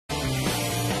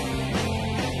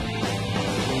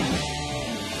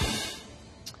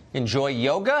Enjoy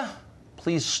yoga?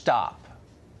 Please stop.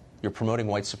 You're promoting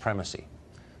white supremacy.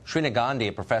 Srina Gandhi,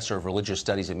 a professor of religious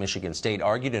studies at Michigan State,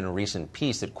 argued in a recent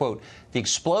piece that, quote, the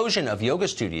explosion of yoga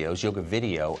studios, yoga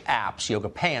video, apps, yoga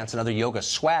pants, and other yoga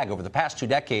swag over the past 2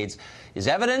 decades is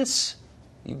evidence,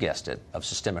 you guessed it, of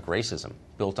systemic racism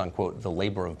built on, quote, the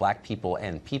labor of black people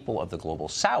and people of the global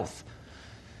South.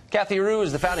 Kathy Rue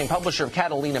is the founding publisher of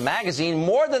Catalina magazine.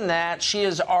 More than that, she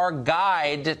is our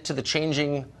guide to the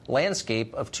changing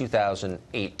landscape of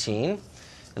 2018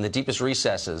 and the deepest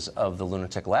recesses of the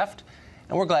lunatic left.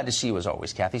 And we're glad to see you as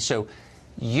always, Kathy. So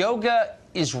yoga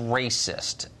is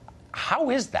racist.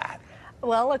 How is that?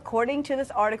 Well, according to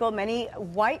this article, many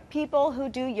white people who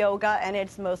do yoga, and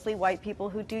it's mostly white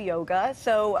people who do yoga,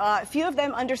 so few of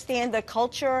them understand the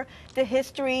culture, the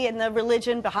history, and the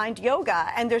religion behind yoga,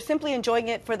 and they're simply enjoying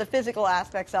it for the physical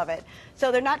aspects of it.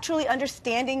 So they're not truly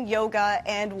understanding yoga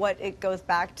and what it goes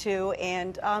back to,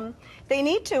 and they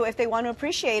need to if they want to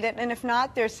appreciate it, and if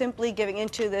not, they're simply giving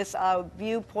into this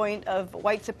viewpoint of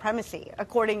white supremacy,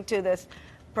 according to this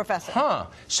professor. Huh.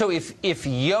 So if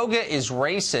yoga is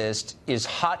racist, is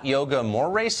hot yoga more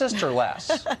racist or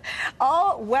less?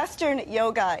 All Western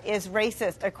yoga is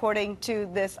racist, according to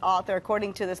this author,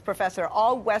 according to this professor.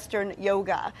 All Western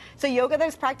yoga. So yoga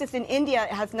that's practiced in India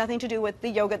has nothing to do with the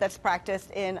yoga that's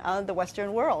practiced in the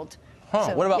Western world. Huh.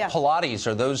 So, what about yeah. Pilates?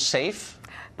 Are those safe?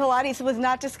 Pilates was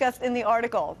not discussed in the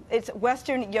article. It's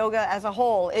Western yoga as a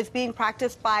whole. It's being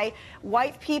practiced by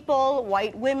white people,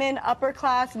 white women, upper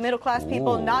class, middle class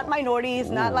people, not minorities,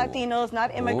 not Latinos,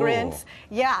 not immigrants.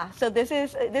 Yeah, so this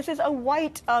is a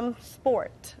white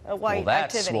sport, a white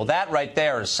activity. Well, that right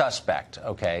there is suspect.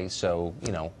 Okay, so,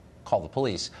 call the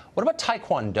police. What about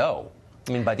Taekwondo?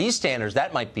 I mean, by these standards,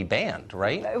 that might be banned,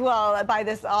 right? Well, by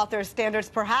this author's standards,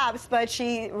 perhaps, but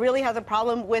she really has a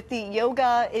problem with the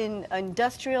yoga in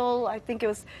industrial, I think it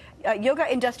was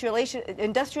yoga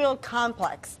industrial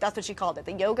complex. That's what she called it,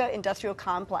 the yoga industrial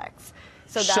complex.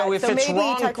 So maybe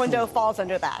Taekwondo falls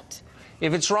under that.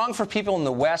 If it's wrong for people in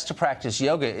the West to practice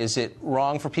yoga, is it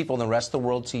wrong for people in the rest of the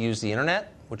world to use the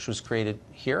Internet, which was created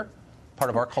here? Part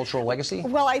of our cultural legacy?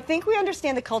 Well, I think we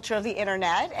understand the culture of the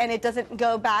Internet, and it doesn't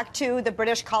go back to the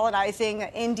British colonizing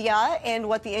India and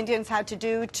what the Indians had to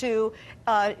do to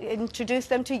introduce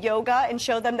them to yoga and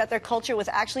show them that their culture was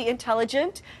actually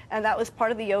intelligent, and that was part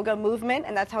of the yoga movement,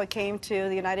 and that's how it came to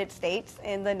the United States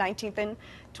in the 19th and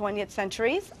 20th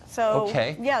centuries. So,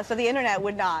 yeah, so the Internet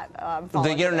would not follow The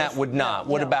Internet this. would not.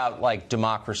 No, what no. about, like,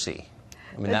 democracy?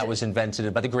 I mean, that was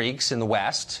invented by the Greeks in the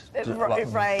West,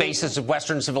 right. Basis of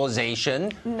Western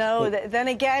civilization. No, then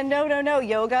again, no.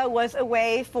 Yoga was a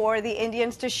way for the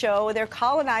Indians to show their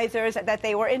colonizers that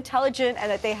they were intelligent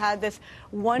and that they had this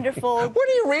wonderful... Where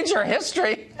do you read your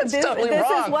history? It's totally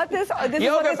wrong.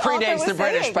 Yoga predates the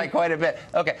British by quite a bit.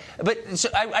 Okay, but so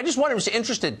I just was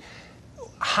interested.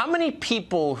 How many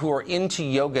people who are into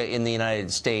yoga in the United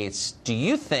States do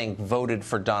you think voted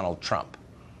for Donald Trump?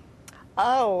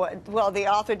 Oh, well, the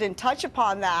author didn't touch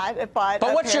upon that, but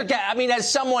what's your guess? I mean, as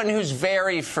someone who's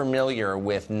very familiar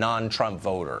with non-Trump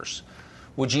voters,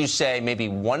 would you say maybe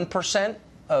 1%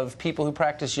 of people who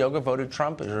practice yoga voted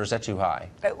Trump, or is that too high?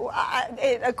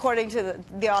 According to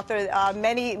the author,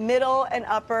 many middle and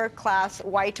upper class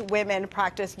white women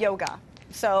practice yoga.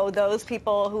 So those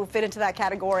people who fit into that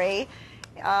category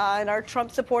and are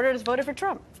Trump supporters voted for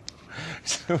Trump.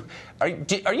 So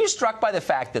are you struck by the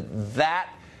fact that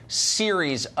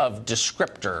series of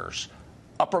descriptors,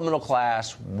 upper middle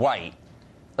class, white,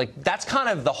 like that's kind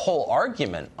of the whole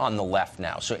argument on the left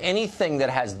now. So anything that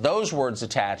has those words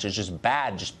attached is just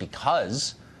bad just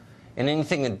because, and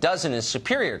anything that doesn't is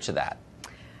superior to that.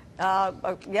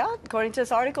 Yeah, according to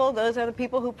this article, those are the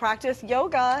people who practice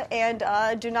yoga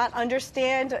and do not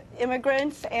understand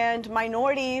immigrants and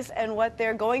minorities and what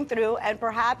they're going through, and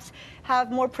perhaps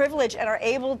have more privilege and are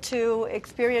able to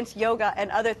experience yoga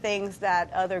and other things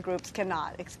that other groups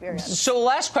cannot experience. So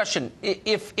last question,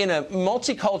 if in a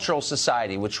multicultural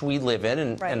society, which we live in,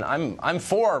 and I'm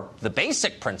for the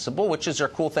basic principle, which is there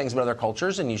are cool things about other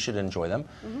cultures and you should enjoy them,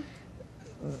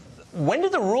 when do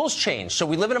the rules change? So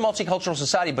we live in a multicultural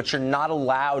society, but you're not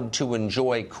allowed to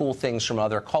enjoy cool things from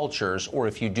other cultures, or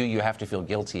if you do, you have to feel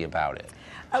guilty about it.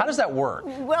 How does that work?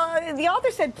 Well, the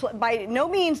author said by no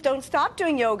means don't stop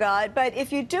doing yoga, but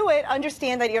if you do it,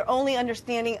 understand that you're only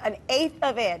understanding an eighth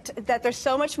of it, that there's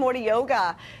so much more to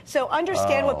yoga. So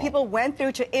understand what people went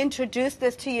through to introduce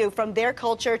this to you from their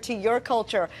culture to your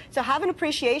culture. So have an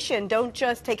appreciation. Don't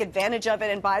just take advantage of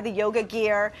it and buy the yoga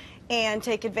gear and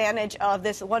take advantage of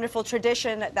this wonderful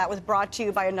tradition that was brought to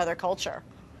you by another culture.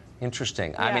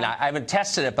 Interesting. Yeah. I mean, I haven't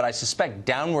tested it, but I suspect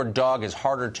downward dog is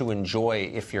harder to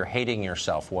enjoy if you're hating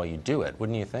yourself while you do it,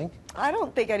 wouldn't you think? I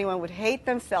don't think anyone would hate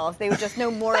themselves. They would just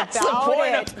know more That's about the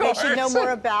point, it. of They should know course.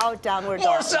 more about downward dog.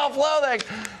 More self-loathing.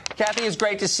 Kathy, it's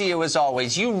great to see you as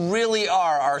always. You really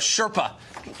are our Sherpa,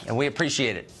 and we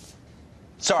appreciate it.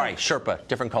 Sorry, Sherpa,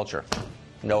 different culture.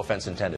 No offense intended.